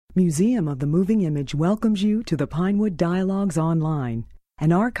Museum of the Moving Image welcomes you to the Pinewood Dialogues Online,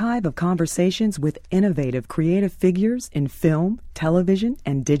 an archive of conversations with innovative creative figures in film, television,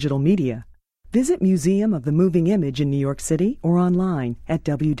 and digital media. Visit Museum of the Moving Image in New York City or online at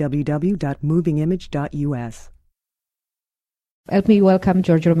www.movingimage.us. Help me welcome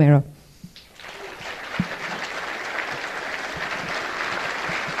George Romero.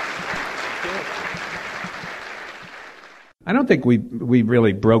 I don't think we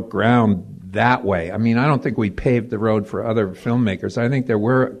really broke ground that way. I mean, I don't think we paved the road for other filmmakers. I think there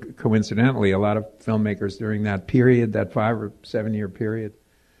were, coincidentally, a lot of filmmakers during that period, that 5 or 7 year period,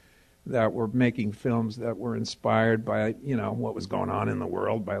 that were making films that were inspired by, what was going on in the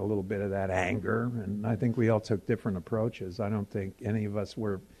world, by a little bit of that anger. And I think we all took different approaches. I don't think any of us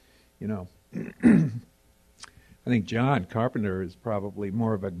were, I think John Carpenter is probably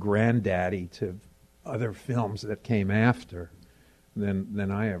more of a granddaddy to other films that came after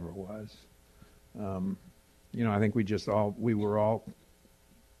than I ever was. I think we were all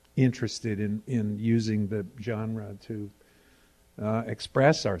interested in using the genre to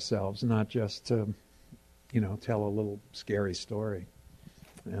express ourselves, not just to, tell a little scary story.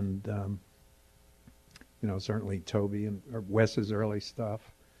 And, certainly Toby or Wes's early stuff.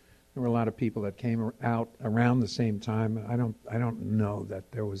 There were a lot of people that came out around the same time. I don't know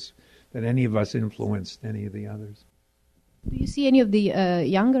that that any of us influenced any of the others. Do you see any of the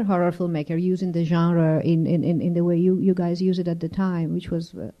younger horror filmmakers using the genre in the way you guys use it at the time, which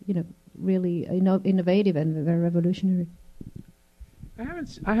was really innovative and very revolutionary? I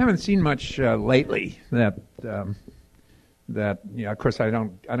haven't seen much lately that of course I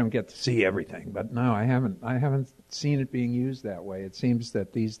don't get to see everything, but no, I haven't seen it being used that way. It seems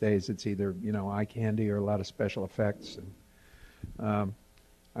that these days it's either eye candy or a lot of special effects. And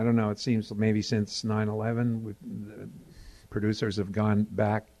I don't know. It seems maybe since 9/11, the producers have gone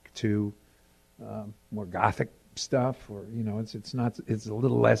back to more gothic stuff, or it's a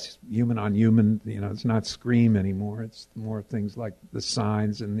little less human on human. It's not Scream anymore. It's more things like The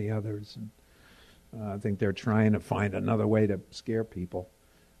Signs and the others. And I think they're trying to find another way to scare people.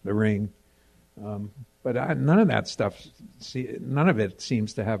 The Ring, but none of that stuff. None of it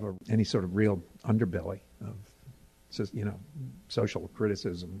seems to have any sort of real underbelly of social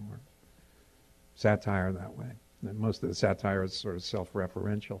criticism or satire that way. And most of the satire is sort of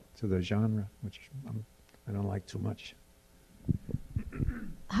self-referential to the genre, which I don't like too much.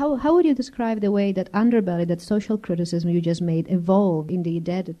 How would you describe the way that underbelly, that social criticism you just made, evolved in the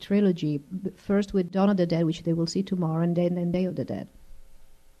Dead trilogy? First with Dawn of the Dead, which they will see tomorrow, and then Day of the Dead.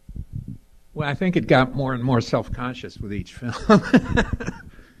 Well, I think it got more and more self-conscious with each film.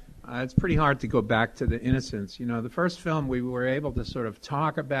 It's pretty hard to go back to the innocence. The first film, we were able to sort of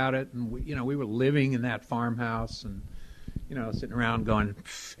talk about it, and we were living in that farmhouse, and sitting around going,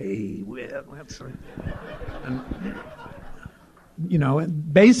 "Hey, well, that's," and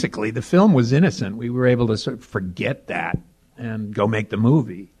basically the film was innocent. We were able to sort of forget that and go make the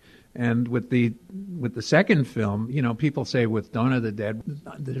movie. And with the second film, people say with Dawn of the Dead,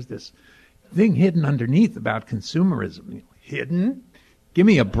 there's this thing hidden underneath about consumerism. Hidden? Give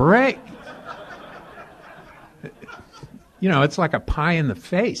me a break. It's like a pie in the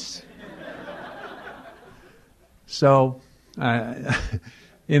face. So,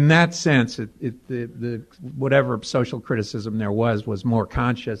 in that sense, the whatever social criticism there was more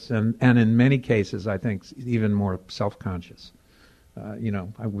conscious, and in many cases, I think, even more self-conscious.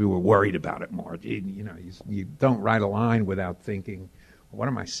 We were worried about it more. You don't write a line without thinking, what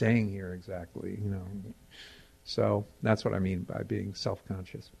am I saying here exactly? So that's what I mean by being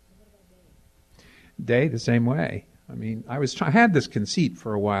self-conscious. Day, the same way. I mean, I had this conceit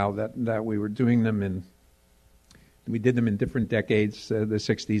for a while that we were doing them we did them in different decades, the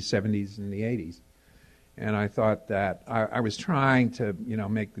 60s, 70s, and the 80s. And I thought that I was trying to,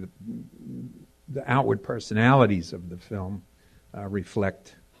 make the outward personalities of the film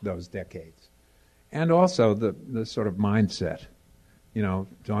reflect those decades. And also the sort of mindset.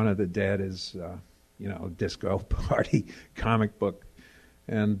 Dawn of the Dead is, disco party comic book.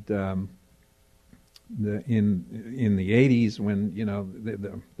 And in the 80s, when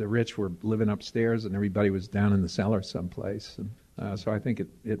the rich were living upstairs and everybody was down in the cellar someplace, and so I think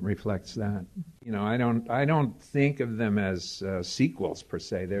it reflects that. I don't think of them as sequels per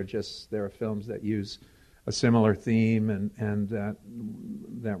se. They're films that use a similar theme and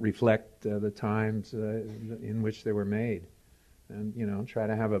that reflect the times in which they were made, and try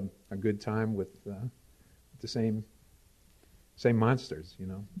to have a good time with the same monsters.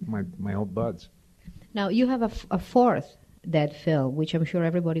 My old buds. Now, you have a fourth Dead film, which I'm sure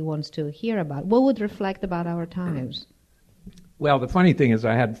everybody wants to hear about. What would reflect about our times? Well, the funny thing is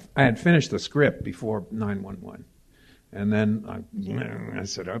I had finished the script before 911. And then I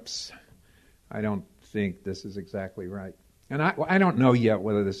said, oops, I don't think this is exactly right. And I don't know yet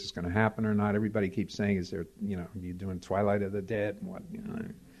whether this is going to happen or not. Everybody keeps saying, is there, are you doing Twilight of the Dead? And what,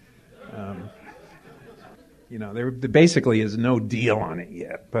 there basically is no deal on it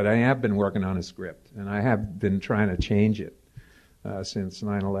yet. But I have been working on a script, and I have been trying to change it since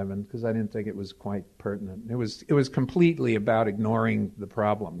 9/11 because I didn't think it was quite pertinent. It was completely about ignoring the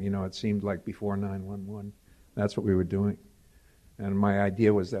problem. It seemed like before 9/11, that's what we were doing. And my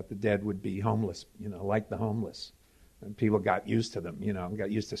idea was that the dead would be homeless, like the homeless. And people got used to them, got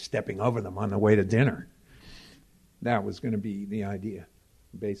used to stepping over them on the way to dinner. That was going to be the idea,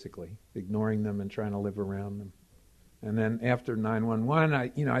 basically, ignoring them and trying to live around them. And then after 9/11,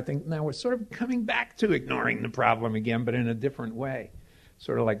 I think now we're sort of coming back to ignoring the problem again, but in a different way,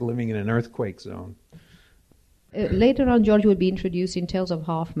 sort of like living in an earthquake zone. Later on, George will be introduced in Tales of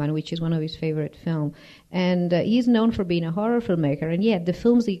Hoffman, which is one of his favorite films. And he's known for being a horror filmmaker, and yet the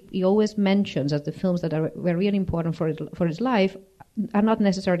films he always mentions as the films that were really important for his life are not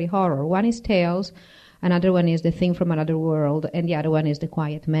necessarily horror. One is Tales, another one is The Thing from Another World, and the other one is The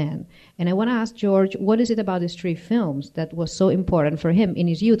Quiet Man. And I want to ask George, what is it about these three films that was so important for him in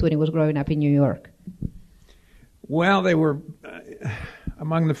his youth when he was growing up in New York? Well, they were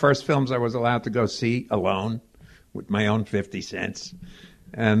among the first films I was allowed to go see alone, with my own 50 cents.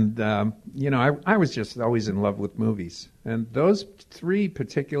 And, I was just always in love with movies. And those three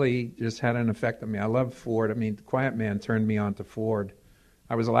particularly just had an effect on me. I love Ford. The Quiet Man turned me on to Ford.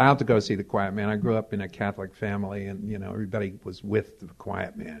 I was allowed to go see The Quiet Man. I grew up in a Catholic family, and, everybody was with The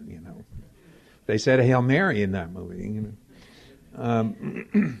Quiet Man, They said a Hail Mary in that movie,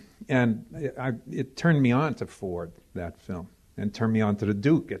 and it turned me on to Ford, that film, and turned me on to The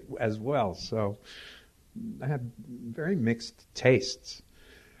Duke as well. So I had very mixed tastes.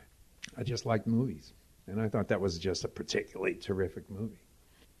 I just liked movies, and I thought that was just a particularly terrific movie.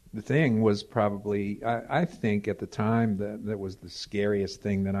 The Thing was probably, I think at the time, that was the scariest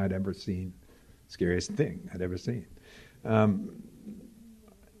thing that I'd ever seen. Scariest thing I'd ever seen.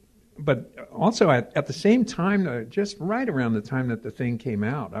 But also at the same time, just right around the time that The Thing came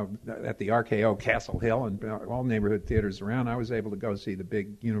out, at the RKO Castle Hill and all neighborhood theaters around, I was able to go see the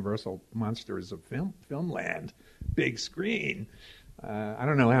big Universal Monsters of Filmland, big screen. I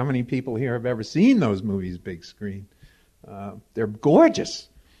don't know how many people here have ever seen those movies big screen. They're gorgeous.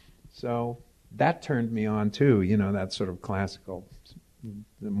 So that turned me on too, that sort of classical,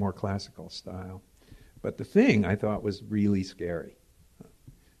 the more classical style. But The Thing I thought was really scary.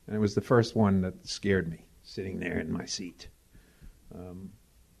 And it was the first one that scared me, sitting there in my seat.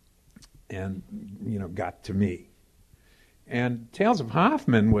 And got to me. And Tales of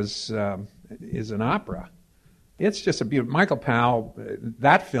Hoffman is an opera. It's just a beautiful... Michael Powell,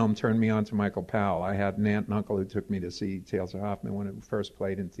 that film turned me on to Michael Powell. I had an aunt and uncle who took me to see Tales of Hoffman when it first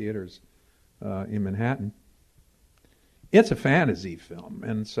played in theaters in Manhattan. It's a fantasy film,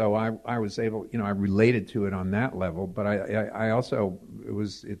 and so I was able, I related to it on that level, but I also,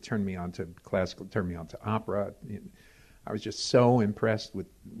 it turned me on to classical, turned me on to opera. I was just so impressed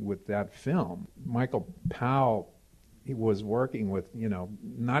with that film. Michael Powell, he was working with,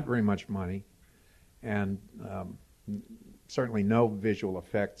 not very much money, and certainly no visual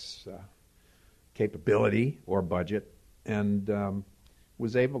effects capability or budget, and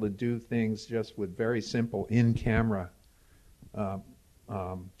was able to do things just with very simple in-camera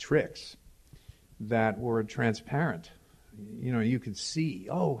tricks that were transparent. You could see,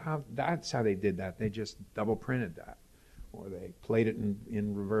 that's how they did that. They just double printed that, or they played it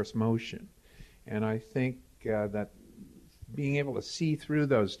in reverse motion. And I think that being able to see through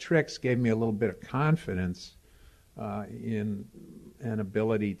those tricks gave me a little bit of confidence in an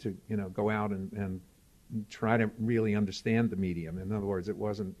ability to, go out and try to really understand the medium. In other words, it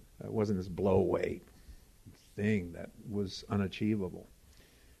wasn't this blowaway thing that was unachievable.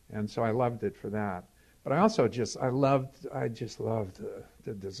 And so I loved it for that. But I also just loved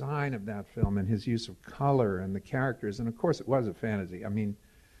the design of that film and his use of color and the characters. And of course it was a fantasy.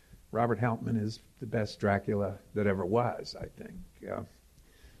 Robert Helpman is the best Dracula that ever was, I think.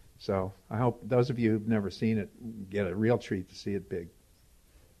 So I hope those of you who've never seen it get a real treat to see it big.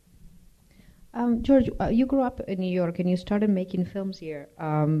 George, you grew up in New York and you started making films here.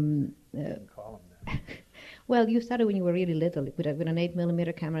 Call them that. Well, you started when you were really little with an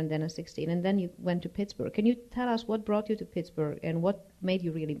 8mm camera and then a 16, and then you went to Pittsburgh. Can you tell us what brought you to Pittsburgh and what made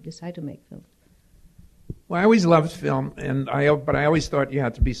you really decide to make film? Well, I always loved film, but I always thought you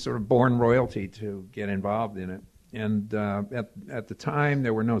had to be sort of born royalty to get involved in it. And at the time,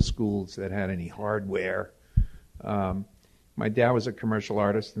 there were no schools that had any hardware. My My dad was a commercial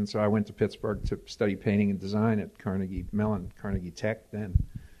artist, and so I went to Pittsburgh to study painting and design at Carnegie Mellon, Carnegie Tech then.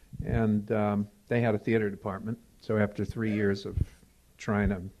 And they had a theater department. So after 3 years of trying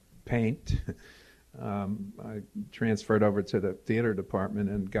to paint, I transferred over to the theater department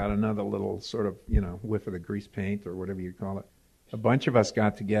and got another little sort of, whiff of the grease paint or whatever you call it. A bunch of us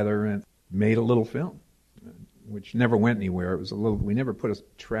got together and made a little film, which never went anywhere. It was we never put a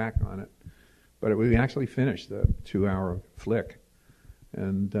track on it, but we actually finished the 2-hour flick,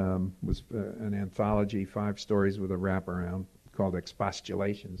 and was an anthology, 5 stories with a wraparound called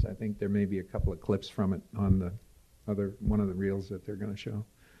Expostulations. I think there may be a couple of clips from it on one of the reels that they're going to show.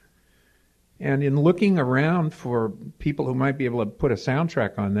 And in looking around for people who might be able to put a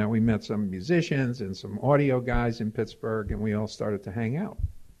soundtrack on that, we met some musicians and some audio guys in Pittsburgh, and we all started to hang out.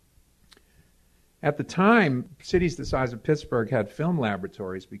 At the time, cities the size of Pittsburgh had film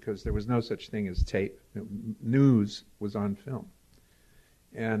laboratories because there was no such thing as tape. News was on film.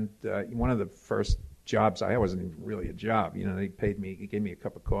 And one of the first jobs I had wasn't even really a job. They gave me a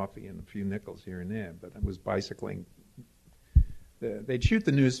cup of coffee and a few nickels here and there, but I was bicycling. They'd shoot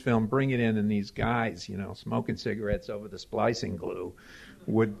the news film, bring it in, and these guys, smoking cigarettes over the splicing glue,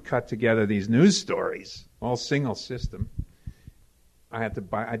 would cut together these news stories, all single system.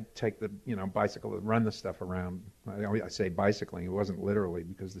 I'd take the bicycle and run the stuff around. I say bicycling. It wasn't literally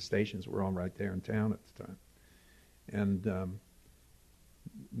because the stations were all right there in town at the time, and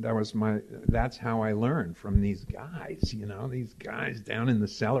that's how I learned from these guys. These guys down in the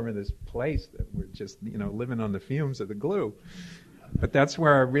cellar of this place that were just living on the fumes of the glue. But that's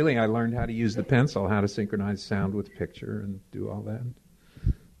where I learned how to use the pencil, how to synchronize sound with picture, and do all that.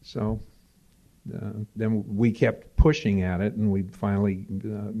 So then we kept pushing at it, and we finally,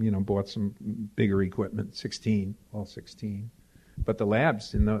 bought some bigger equipment, 16. But the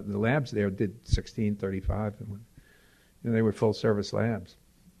labs the labs there did 16, 35, and they were full service labs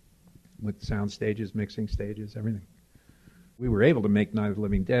with sound stages, mixing stages, everything. We were able to make Night of the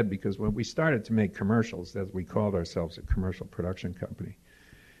Living Dead because when we started to make commercials, as we called ourselves a commercial production company.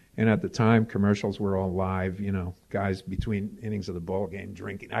 And at the time, commercials were all live, guys between innings of the ball game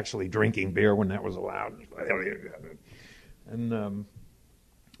drinking beer when that was allowed. And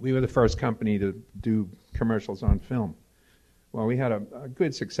we were the first company to do commercials on film. Well, we had a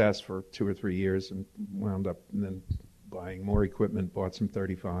good success for 2 or 3 years and wound up then buying more equipment, bought some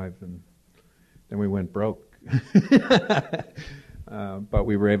 35, and then we went broke. But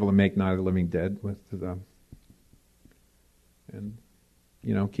we were able to make Night of the Living Dead and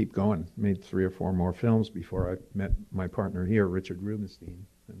keep going. Made 3 or 4 more films before I met my partner here, Richard Rubenstein,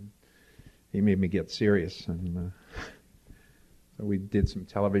 and he made me get serious. And so we did some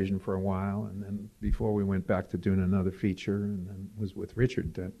television for a while, and then before we went back to doing another feature, and then was with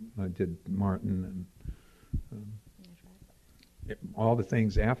Richard that I did Martin and all the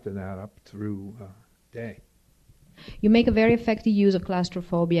things after that up through Day. You make a very effective use of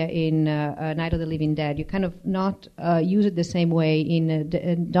claustrophobia in Night of the Living Dead. You kind of not use it the same way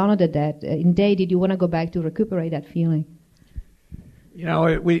in Dawn of the Dead. In Day, did you want to go back to recuperate that feeling?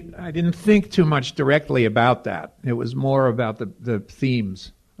 I didn't think too much directly about that. It was more about the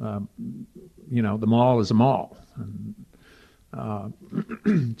themes. The mall is a mall. And,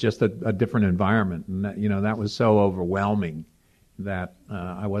 just a different environment. And that was so overwhelming that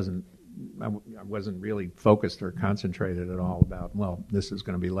I wasn't really focused or concentrated at all about, this is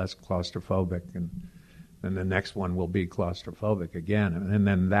going to be less claustrophobic, and then the next one will be claustrophobic again. And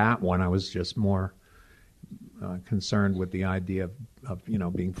then that one, I was just more concerned with the idea of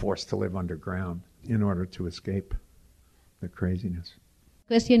being forced to live underground in order to escape the craziness.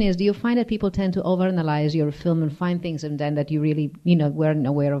 Question is, do you find that people tend to overanalyze your film and find things in them that you really, weren't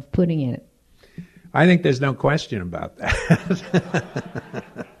aware of putting in it? I think there's no question about that.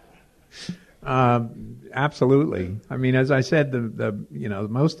 Absolutely. I mean, as I said, the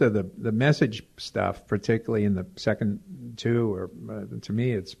most of the message stuff, particularly in the second 2, or to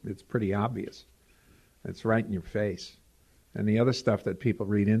me, it's pretty obvious. It's right in your face. And the other stuff that people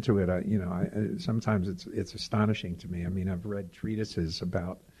read into it, sometimes it's astonishing to me. I mean, I've read treatises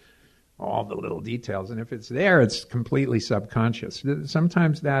about all the little details, and if it's there, it's completely subconscious.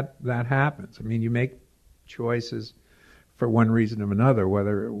 Sometimes that happens. I mean, you make choices for one reason or another,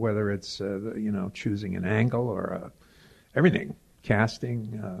 whether it's choosing an angle or everything,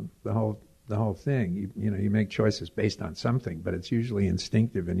 casting, the whole thing. You make choices based on something, but it's usually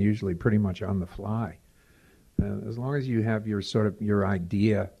instinctive and usually pretty much on the fly. As long as you have your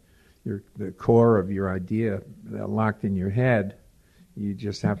idea, the core of your idea locked in your head, you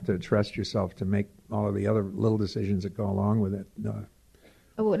just have to trust yourself to make all of the other little decisions that go along with it.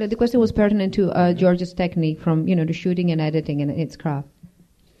 Well, the question was pertinent to George's technique from, the shooting and editing and its craft.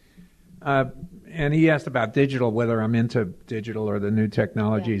 And he asked about digital, whether I'm into digital or the new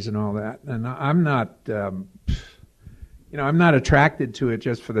technologies and all that. And I'm not, I'm not attracted to it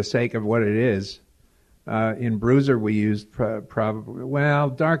just for the sake of what it is. In Bruiser, we used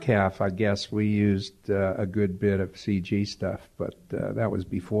Dark Half, I guess, we used a good bit of CG stuff, but that was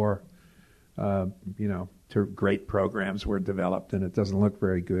before, great programs were developed, and it doesn't look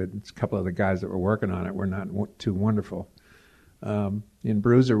very good. It's a couple of the guys that were working on it were not too wonderful. In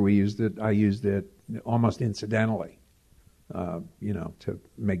Bruiser, I used it almost incidentally, to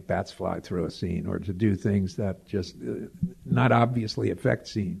make bats fly through a scene or to do things that just not obviously affect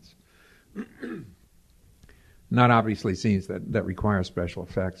scenes. Not obviously scenes that require special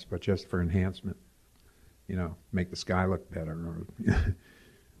effects, but just for enhancement. Make the sky look better or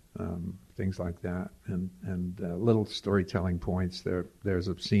things like that. And little storytelling points. There's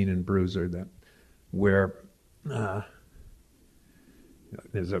a scene in Bruiser where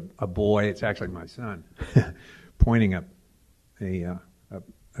there's a boy, it's actually my son, pointing a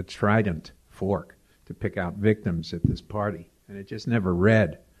trident fork to pick out victims at this party. And it just never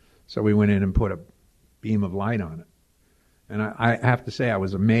read. So we went in and put a beam of light on it. And I have to say I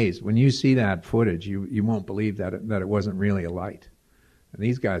was amazed. When you see that footage, you won't believe that it wasn't really a light. And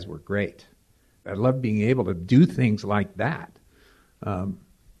these guys were great. I love being able to do things like that. I'm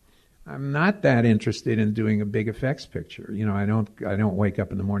not that interested in doing a big effects picture. I don't wake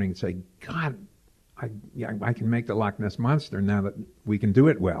up in the morning and say, God, I can make the Loch Ness Monster now that we can do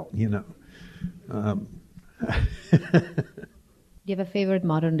it well, Do you have a favorite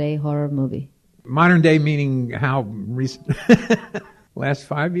modern day horror movie? Modern day meaning how recent? Last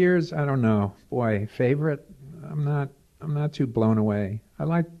 5 years? I don't know. Boy, favorite? I'm not too blown away. I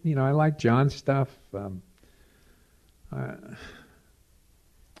like John's stuff.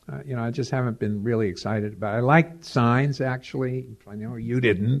 I just haven't been really excited about it. I liked Signs, actually. I know you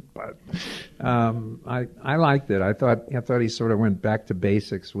didn't, but I liked it. I thought he sort of went back to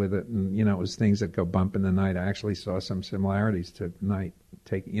basics with it, and it was things that go bump in the night. I actually saw some similarities to Night.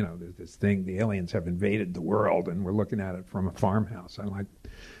 There's this thing, the aliens have invaded the world, and we're looking at it from a farmhouse. I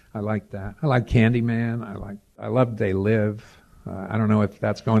like that. I like Candyman. I love They Live. I don't know if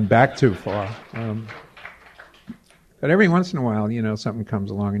that's going back too far. But every once in a while, something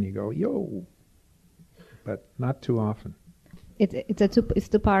comes along and you go, yo, but not too often. It's a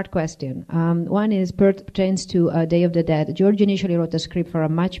two-part question. One pertains to Day of the Dead. George initially wrote a script for a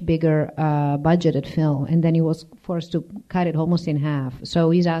much bigger budgeted film, and then he was forced to cut it almost in half. So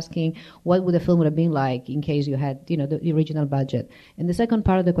he's asking, what would the film would have been like in case you had, the original budget? And the second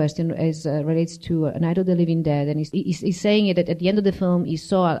part of the question relates to Night of the Living Dead, and he's saying that at the end of the film he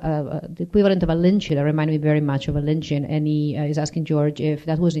saw the equivalent of a lynching that reminded me very much of a lynching, and he is asking George if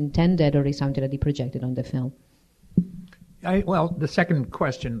that was intended or is something that he projected on the film. The second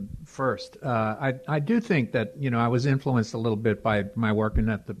question first. I do think that I was influenced a little bit by my working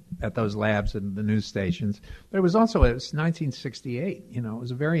at those labs and the news stations, but it was 1968. It was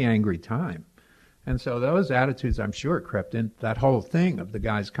a very angry time, and so those attitudes I'm sure crept in. That whole thing of the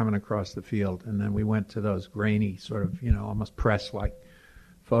guys coming across the field, and then we went to those grainy sort of almost press-like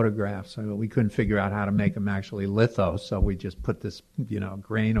photographs. So we couldn't figure out how to make them actually litho, so we just put this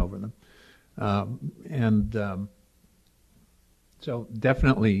grain over them, So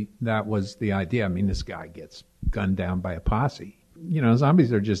definitely that was the idea. I mean, this guy gets gunned down by a posse.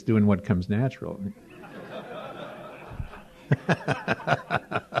 Zombies are just doing what comes natural.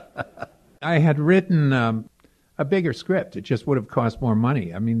 I had written a bigger script. It just would have cost more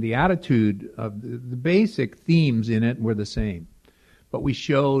money. I mean, the attitude of the basic themes in it were the same, but we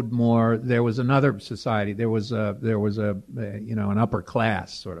showed more. There was another society. There was an upper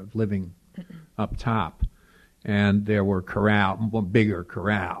class sort of living up top. And there were bigger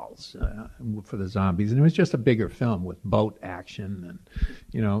corrals for the zombies, and it was just a bigger film with boat action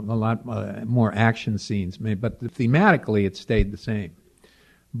and a lot more action scenes. But thematically, it stayed the same.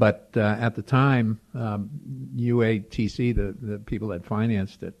 But at the time, UATC, the people that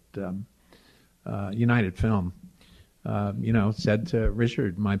financed it, United Film, said to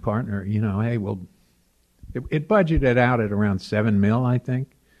Richard, my partner, hey, it budgeted out at around $7 million, I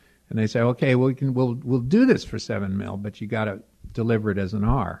think. And they say, okay, we'll do this for $7 million, but you got to deliver it as an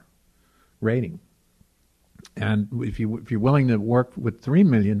R rating. And if you're willing to work with $3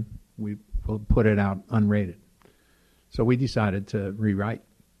 million, we will put it out unrated. So we decided to rewrite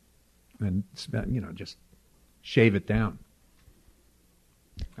and just shave it down.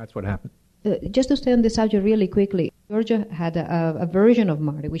 That's what happened. Just to stay on the subject really quickly, Georgia had a version of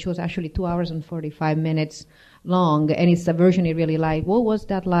Marty, which was actually 2 hours and 45 minutes long, and it's a version he really liked. What was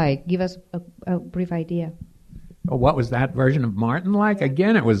that like? Give us a brief idea. Well, what was that version of Martin like?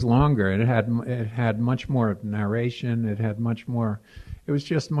 Again, it was longer. It had much more narration. It was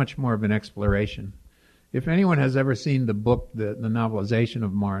just much more of an exploration. If anyone has ever seen the book, the novelization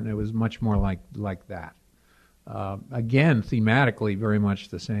of Martin, it was much more like that. Again, thematically, very much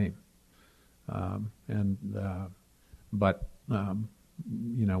the same. But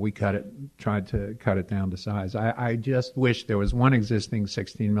we tried to cut it down to size. I just wish there was one existing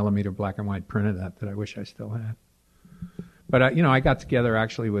 16 millimeter black and white print of that I wish I still had. But I got together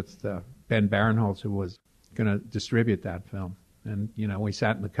actually with Ben Barinholtz, who was going to distribute that film, and we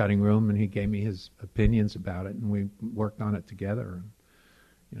sat in the cutting room, and he gave me his opinions about it, and we worked on it together.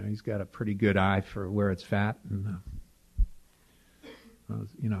 And he's got a pretty good eye for where it's fat, and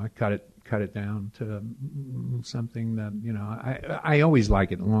I cut it down to something that I always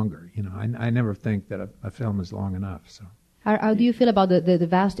like it longer. I never think that a film is long enough. So. How do you feel about the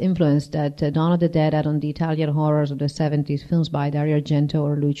vast influence that Dawn of the Dead had on the Italian horrors of the 70s, films by Dario Argento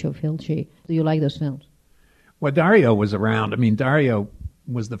or Lucio Fulci? Do you like those films? Well, Dario was around. I mean, Dario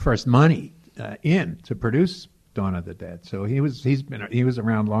was the first money in to produce Dawn of the Dead, so he was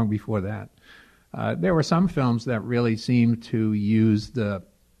around long before that. There were some films that really seemed to use the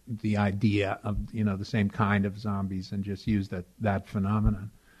idea of the same kind of zombies and just use that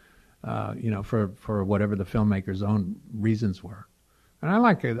phenomenon. For whatever the filmmaker's own reasons were, and I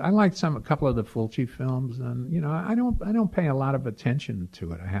like it. I like a couple of the Fulci films, and I don't pay a lot of attention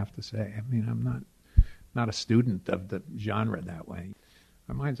to it. I have to say. I mean, I'm not a student of the genre that way.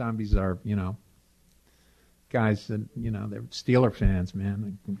 My zombies are guys that they're Steeler fans,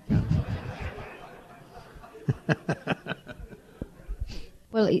 man.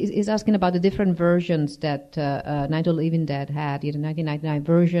 Well, he's asking about the different versions that Night of the Living Dead had, the 1999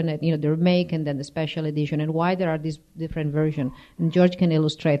 version, and, the remake, and then the special edition, and why there are these different versions. And George can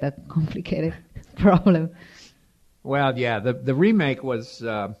illustrate that complicated problem. Well, yeah, the remake was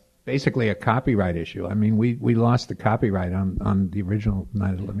basically a copyright issue. I mean, we lost the copyright on the original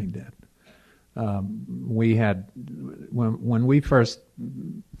Night of the Living Dead. We had, when we first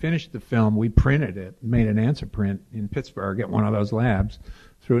finished the film, we printed it, made an answer print in Pittsburgh at one of those labs,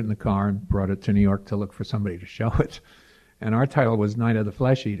 threw it in the car, and brought it to New York to look for somebody to show it. And our title was Night of the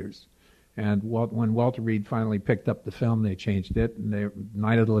Flesh Eaters. And when Walter Reed finally picked up the film, they changed it, and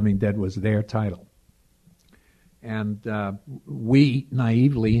Night of the Living Dead was their title. And we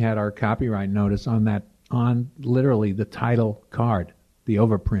naively had our copyright notice on literally the title card, the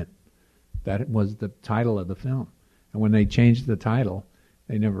overprint. That was the title of the film. And when they changed the title,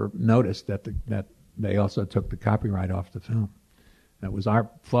 they never noticed that they also took the copyright off the film. That was our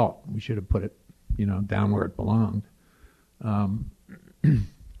fault. We should have put it, down where it belonged. And,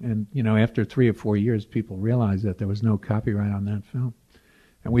 after 3 or 4 years, people realized that there was no copyright on that film.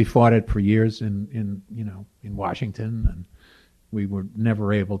 And we fought it for years in Washington, and we were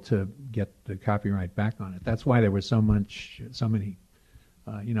never able to get the copyright back on it. That's why there was so many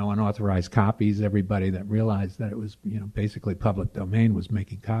unauthorized copies. Everybody that realized that it was, basically public domain was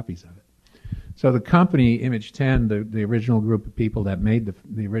making copies of it. So the company, Image 10, the original group of people that made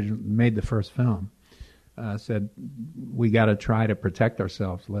the first film, said, we got to try to protect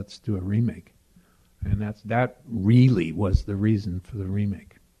ourselves. Let's do a remake. And that really was the reason for the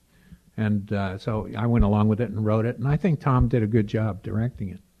remake. And so I went along with it and wrote it, and I think Tom did a good job directing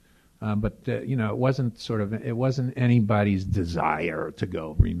it. But it wasn't anybody's desire to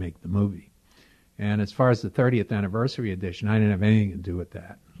go remake the movie. And as far as the 30th anniversary edition, I didn't have anything to do with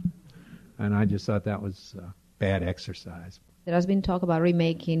that. And I just thought that was bad exercise. There has been talk about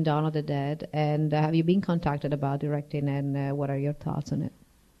remaking Dawn of the Dead, and have you been contacted about directing, and what are your thoughts on it?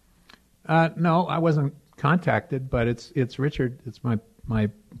 No, I wasn't contacted, but it's Richard. It's my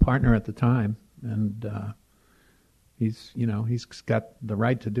partner at the time, and he's got the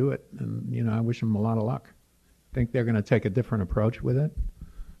right to do it, and I wish him a lot of luck. I think they're going to take a different approach with it,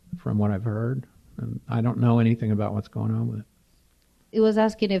 from what I've heard, and I don't know anything about what's going on with it. It was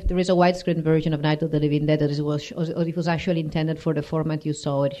asking if there is a widescreen version of Night of the Living Dead, or if it was actually intended for the format you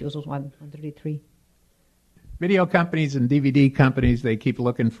saw it, which was 133. Video companies and DVD companies, they keep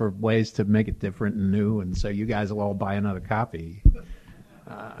looking for ways to make it different and new, and so you guys will all buy another copy.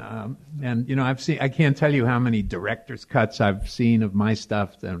 And I can't tell you how many director's cuts I've seen of my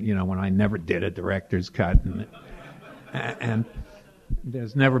stuff that, when I never did a director's cut, and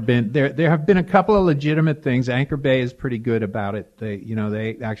there's never been, there have been a couple of legitimate things. Anchor Bay is pretty good about it.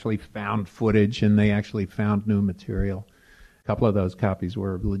 They actually found footage, and they actually found new material. A couple of those copies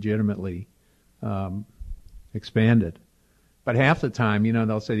were legitimately expanded. But half the time,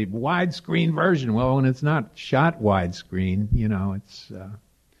 they'll say widescreen version. Well, when it's not shot widescreen, it's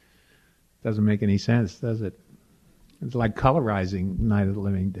doesn't make any sense, does it? It's like colorizing Night of the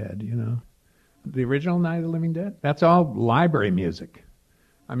Living Dead, The original Night of the Living Dead, that's all library music.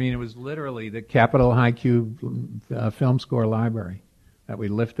 I mean, it was literally the Capitol Hi-Q film score library that we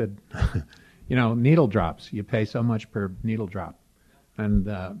lifted. Needle drops. You pay so much per needle drop. And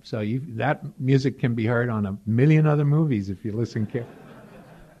so that music can be heard on a million other movies if you listen carefully.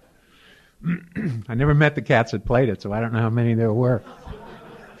 I never met the cats that played it, so I don't know how many there were.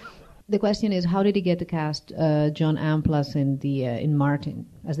 The question is, how did he get to cast John Amplas in Martin,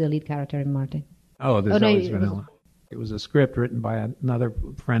 as the lead character in Martin? Oh, there's always vanilla. It was a script written by another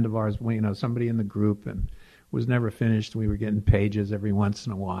friend of ours, somebody in the group, and was never finished. We were getting pages every once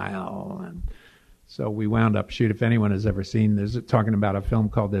in a while, and so we wound up shooting. If anyone has ever seen, there's talking about a film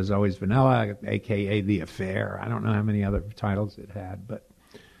called There's Always Vanilla, a.k.a. The Affair. I don't know how many other titles it had, but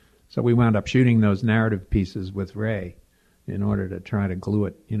so we wound up shooting those narrative pieces with Ray in order to try to glue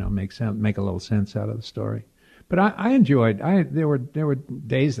it, make a little sense out of the story. But I enjoyed. There were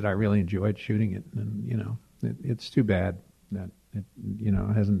days that I really enjoyed shooting it, and it's too bad that it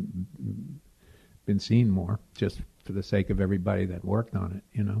hasn't been seen more, just for the sake of everybody that worked on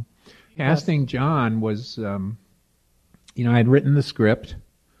it. Casting John was, I had written the script,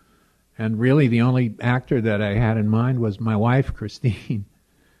 and really the only actor that I had in mind was my wife, Christine.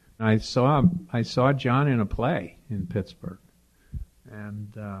 I saw John in a play in Pittsburgh,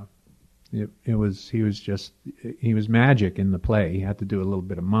 and he was magic in the play. He had to do a little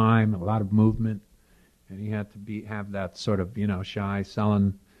bit of mime, a lot of movement, and he had to have that sort of shy,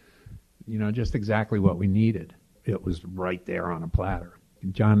 sullen, just exactly what we needed. It was right there on a platter.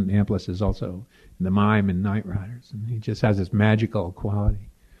 John Amplas is also in the mime in Night Riders, and he just has this magical quality.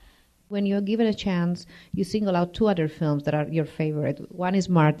 When you're given a chance, you single out two other films that are your favorite. One is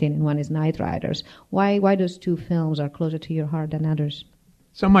Martin and one is Night Riders. Why those two films are closer to your heart than others?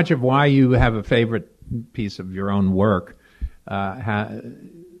 So much of why you have a favorite piece of your own work, I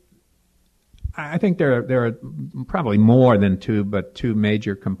think there are probably more than two, but two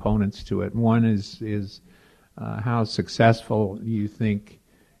major components to it. One is how successful you think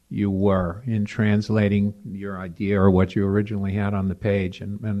you were in translating your idea or what you originally had on the page,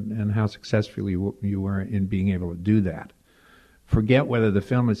 and how successful you were in being able to do that. Forget whether the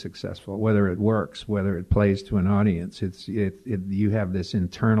film is successful, whether it works, whether it plays to an audience. You have this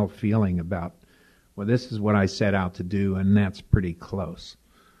internal feeling about, well, this is what I set out to do, and that's pretty close.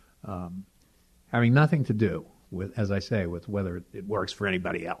 Having nothing to do with, as I say, with whether it works for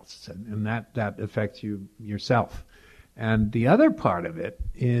anybody else, and that affects you yourself. And the other part of it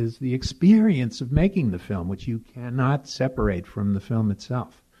is the experience of making the film, which you cannot separate from the film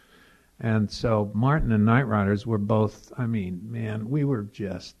itself. And so Martin and Night Riders were both, we were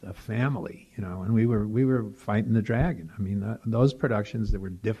just a family, and we were fighting the dragon. Those productions, they were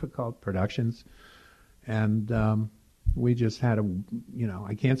difficult productions, and we just had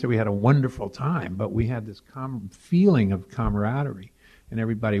I can't say we had a wonderful time, but we had this feeling of camaraderie and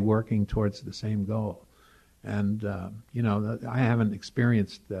everybody working towards the same goal. And, I haven't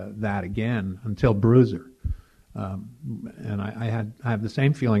experienced that again until Bruiser. And I have the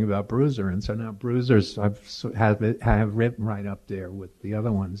same feeling about Bruiser. And so now Bruisers have written right up there with the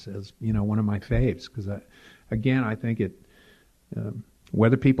other ones as, one of my faves. Because, I think it,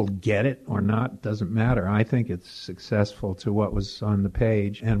 whether people get it or not doesn't matter. I think it's successful to what was on the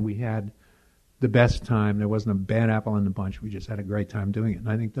page. And we had the best time. There wasn't a bad apple in the bunch. We just had a great time doing it. And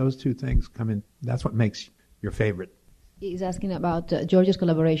I think those two things come in. That's what makes your favorite. He's asking about George's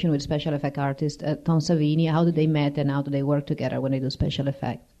collaboration with special effect artist Tom Savini. How did they met and how do they work together when they do special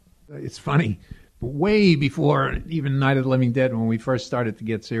effects? It's funny. Way before even Night of the Living Dead, when we first started to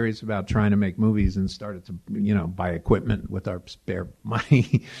get serious about trying to make movies and started to, buy equipment with our spare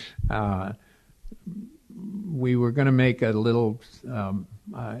money, we were going to make a little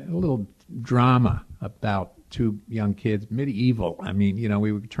drama about two young kids, medieval.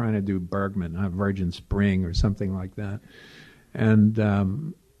 We were trying to do Bergman, Virgin Spring or something like that.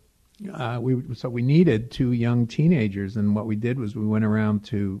 And we needed two young teenagers, and what we did was we went around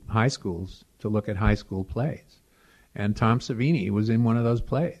to high schools to look at high school plays. And Tom Savini was in one of those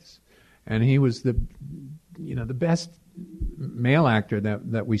plays. And he was the best male actor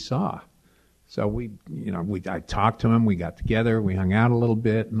that we saw. So I talked to him, we got together, we hung out a little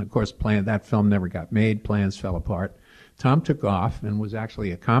bit, and of course that film never got made, plans fell apart. Tom took off and was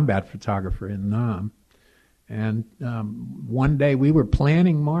actually a combat photographer in Nam. And one day we were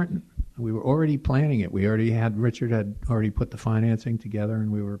planning Martin. We were already planning it. Richard had already put the financing together, and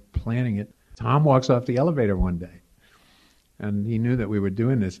we were planning it. Tom walks off the elevator one day, and he knew that we were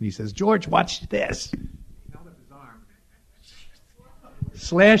doing this, and he says, "George, watch this." He held up his arm,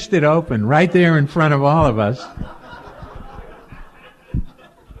 slashed it open right there in front of all of us.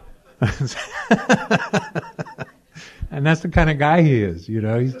 And that's the kind of guy he is,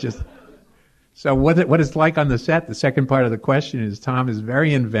 he's just... So what it's like on the set, the second part of the question is Tom is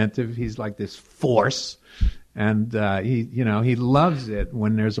very inventive. He's like this force, and he loves it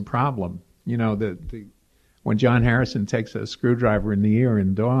when there's a problem. When John Harrison takes a screwdriver in the ear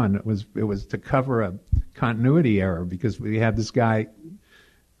in Dawn, it was to cover a continuity error because we had this guy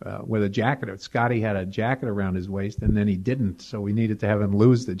with a jacket. Scotty had a jacket around his waist, and then he didn't, so we needed to have him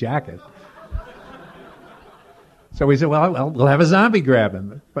lose the jacket. So we said, well, we'll have a zombie grab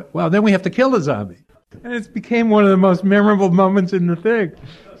him. But, then we have to kill the zombie. And it became one of the most memorable moments in the thing.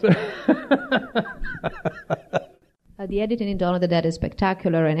 The editing in Dawn of the Dead is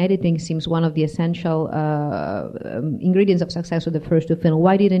spectacular, and editing seems one of the essential ingredients of success of the first two films.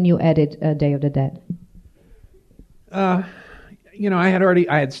 Why didn't you edit Day of the Dead? I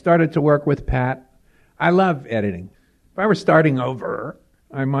had started to work with Pat. I love editing. If I were starting over,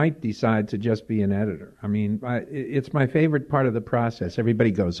 I might decide to just be an editor. I mean, it's my favorite part of the process. Everybody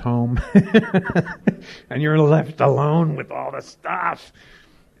goes home, and you're left alone with all the stuff.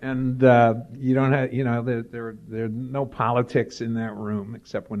 And you don't have, there are no politics in that room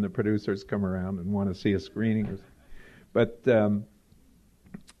except when the producers come around and want to see a screening. But I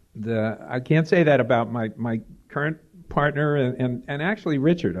can't say that about my current partner and actually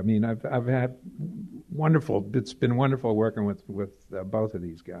Richard. I mean, I've had wonderful. It's been wonderful working with both of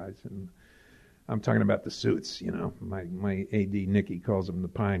these guys, and I'm talking about the suits. My AD Nikki calls them the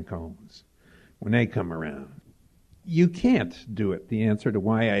pine cones when they come around. You can't do it. The answer to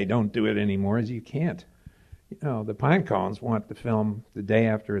why I don't do it anymore is you can't. The pine cones want the film the day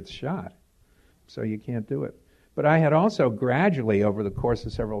after it's shot, so you can't do it. But I had also gradually, over the course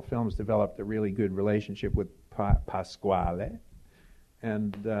of several films, developed a really good relationship with Pasquale,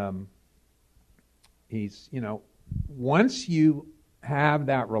 and he's, once you have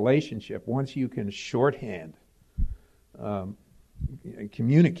that relationship, once you can shorthand,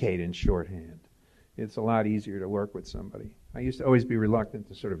 communicate in shorthand, it's a lot easier to work with somebody. I used to always be reluctant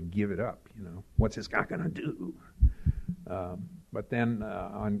to sort of give it up, what's this guy going to do? But then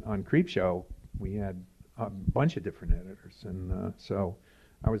on Creepshow, we had a bunch of different editors, and so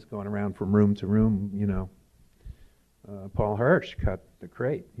I was going around from room to room, Paul Hirsch cut the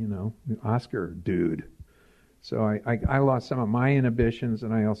crate, Oscar dude. So I lost some of my inhibitions,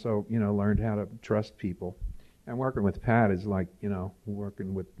 and I also, learned how to trust people. And working with Pat is like,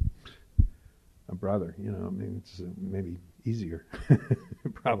 working with a brother, it's maybe easier,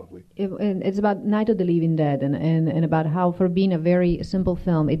 probably. It's about Night of the Living Dead, and about how, for being a very simple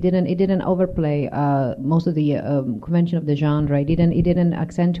film, it didn't overplay most of the convention of the genre. It didn't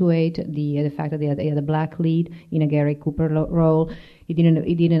accentuate the fact that they had a black lead in a Gary Cooper role. It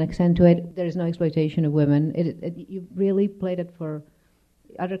didn't accentuate. There is no exploitation of women. You really played it for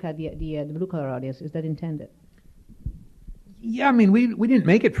the blue collar audience. Is that intended? Yeah, I mean, we didn't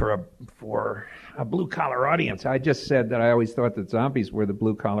make it for a blue collar audience. I just said that I always thought that zombies were the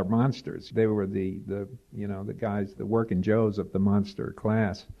blue collar monsters. They were the guys, the working Joes of the monster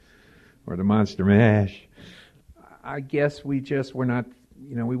class, or the monster mash. I guess we just were not,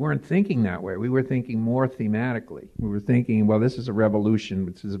 we weren't thinking that way. We were thinking more thematically. We were thinking, well, this is a revolution.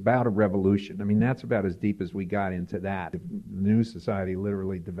 This is about a revolution. I mean, that's about as deep as we got into that. The new society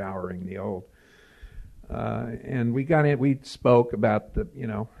literally devouring the old. And we spoke about the,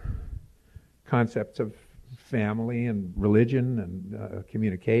 concepts of family and religion and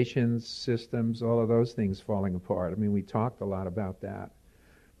communications systems, all of those things falling apart. I mean, we talked a lot about that.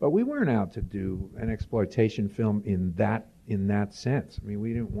 But we weren't out to do an exploitation film in that sense. I mean,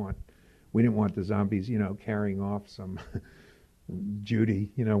 we didn't want the zombies, carrying off some Judy,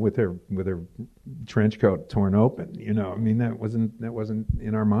 with her trench coat torn open, I mean, that wasn't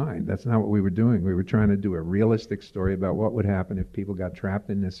in our mind. That's not what we were doing. We were trying to do a realistic story about what would happen if people got trapped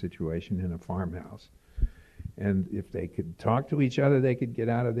in this situation in a farmhouse. And if they could talk to each other, they could get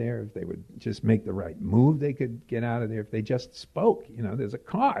out of there. If they would just make the right move, they could get out of there. If they just spoke, there's a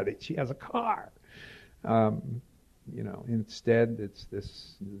car, she has a car. Instead it's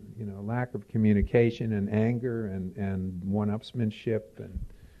this, lack of communication and anger and one-upsmanship and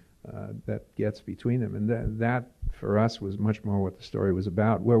that gets between them. And that for us was much more what the story was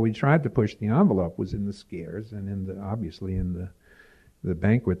about. Where we tried to push the envelope was in the scares and obviously in the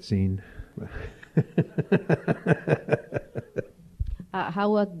banquet scene.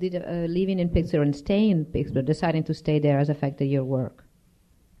 How did living in Pittsburgh and staying in Pittsburgh, deciding to stay there, has affected your work?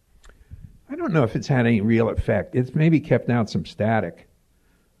 I don't know if it's had any real effect. It's maybe kept out some static.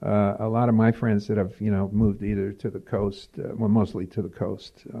 A lot of my friends that have, moved either to the coast, mostly to the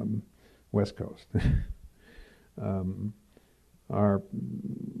coast, West Coast, are,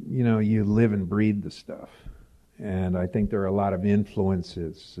 you live and breathe the stuff. And I think there are a lot of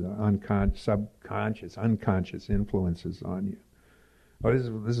influences, subconscious, unconscious influences on you. Oh,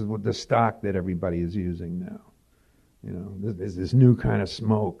 this is what the stock that everybody is using now. There's this new kind of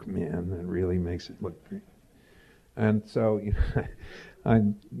smoke, man, that really makes it look great. And so,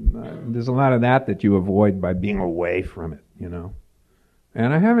 there's a lot of that you avoid by being away from it,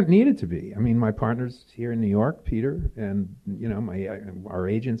 And I haven't needed to be. I mean, my partner's here in New York, Peter, and our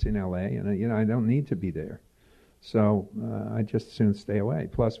agent's in L.A., and I don't need to be there. So I just soon stay away.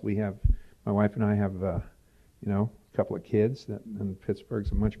 Plus, my wife and I have, a couple of kids, and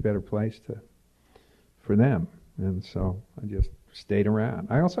Pittsburgh's a much better place for them. And so I just stayed around.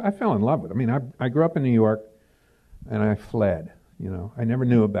 I fell in love with it. I mean, I grew up in New York, and I fled. I never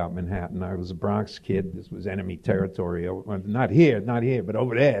knew about Manhattan. I was a Bronx kid. This was enemy territory. Not here, but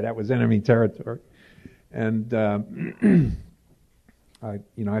over there, that was enemy territory. And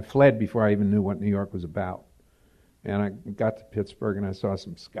I fled before I even knew what New York was about. And I got to Pittsburgh, and I saw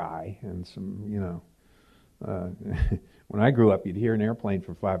some sky and some, when I grew up, you'd hear an airplane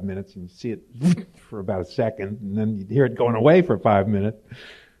for 5 minutes, and you'd see it for about a second, and then you'd hear it going away for 5 minutes.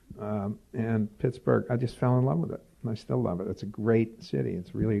 And Pittsburgh, I just fell in love with it. And I still love it. It's a great city.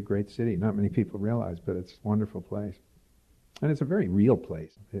 It's really a great city. Not many people realize, but it's a wonderful place. And it's a very real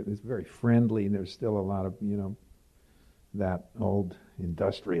place. It's very friendly. There's still a lot of, that old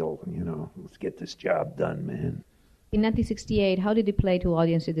industrial, let's get this job done, man. In 1968, how did you play to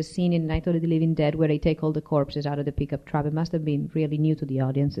audiences the scene in Night of the Living Dead where they take all the corpses out of the pickup truck? It must have been really new to the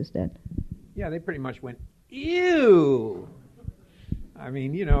audiences then. Yeah, they pretty much went, ew! I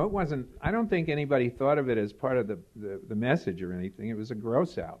mean, it wasn't, I don't think anybody thought of it as part of the message or anything. It was a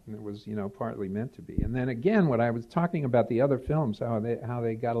gross out, and it was, partly meant to be. And then again, what I was talking about the other films, how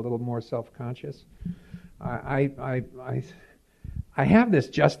they got a little more self-conscious, I have this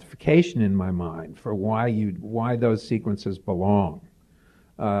justification in my mind for why those sequences belong,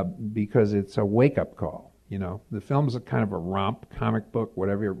 because it's a wake-up call. The film's a kind of a romp, comic book,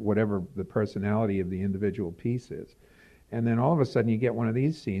 whatever the personality of the individual piece is. And then all of a sudden you get one of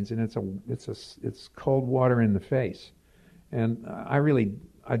these scenes, and it's cold water in the face. And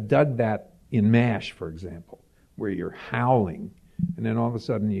I dug that in MASH, for example, where you're howling, and then all of a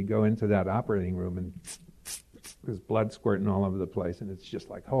sudden you go into that operating room and there's blood squirting all over the place, and it's just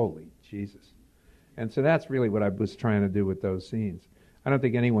like, holy Jesus. And so that's really what I was trying to do with those scenes. I don't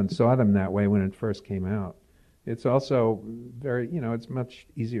think anyone saw them that way when it first came out. It's also very, it's much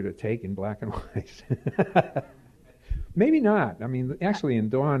easier to take in black and white. Maybe not. I mean, actually in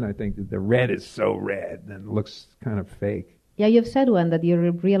Dawn, I think that the red is so red and it looks kind of fake. Yeah, you've said one that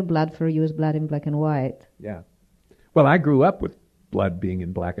your real blood for you is blood in black and white. Yeah. Well, I grew up with blood being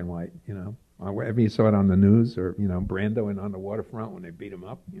in black and white, Whenever you saw it on the news or, Brando and on the waterfront when they beat him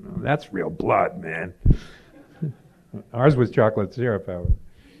up, that's real blood, man. Ours was chocolate syrup, however.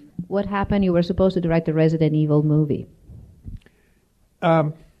 What happened? You were supposed to write the Resident Evil movie.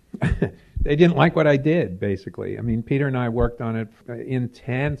 They didn't like what I did, basically. I mean, Peter and I worked on it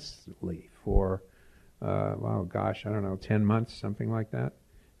intensely for, 10 months, something like that.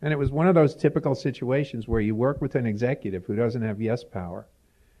 And it was one of those typical situations where you work with an executive who doesn't have yes power,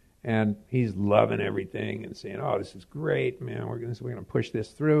 and he's loving everything and saying, "Oh, this is great, man. We're going to push this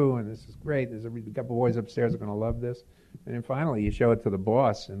through, and this is great. There's a couple boys upstairs are going to love this." And then finally, you show it to the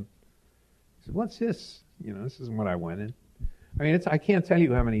boss, and he says, "What's this? This isn't what I wanted." I mean, I can't tell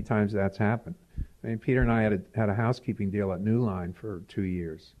you how many times that's happened. I mean, Peter and I had a housekeeping deal at New Line for 2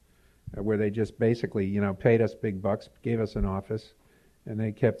 years, where they just basically, paid us big bucks, gave us an office, and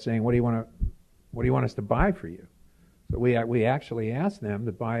they kept saying, "What do you want us to buy for you?" So we actually asked them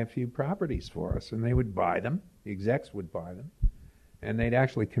to buy a few properties for us, and they would buy them. The execs would buy them, and they'd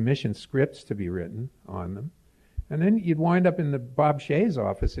actually commission scripts to be written on them. And then you'd wind up in the Bob Shaye's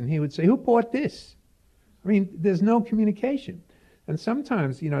office, and he would say, "Who bought this?" I mean, there's no communication. And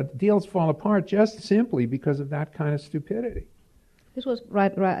sometimes, deals fall apart just simply because of that kind of stupidity. This was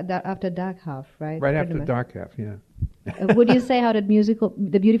right after Dark Half, right? Right after Dark Half, yeah. Would you say how the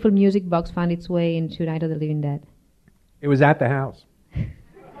beautiful music box found its way into Night of the Living Dead? It was at the house.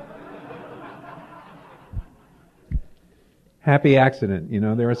 Happy accident,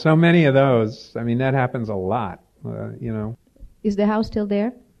 there are so many of those. I mean, that happens a lot, Is the house still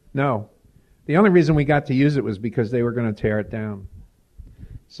there? No. The only reason we got to use it was because they were going to tear it down.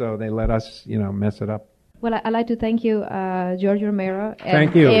 So they let us, mess it up. Well, I'd like to thank you, George Romero. And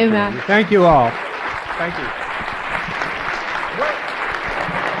Thank you. Emma. Thank you all. Thank you.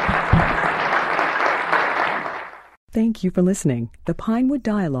 Thank you for listening. The Pinewood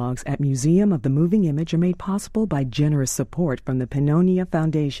Dialogues at Museum of the Moving Image are made possible by generous support from the Pannonia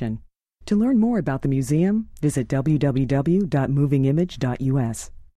Foundation. To learn more about the museum, visit www.movingimage.us.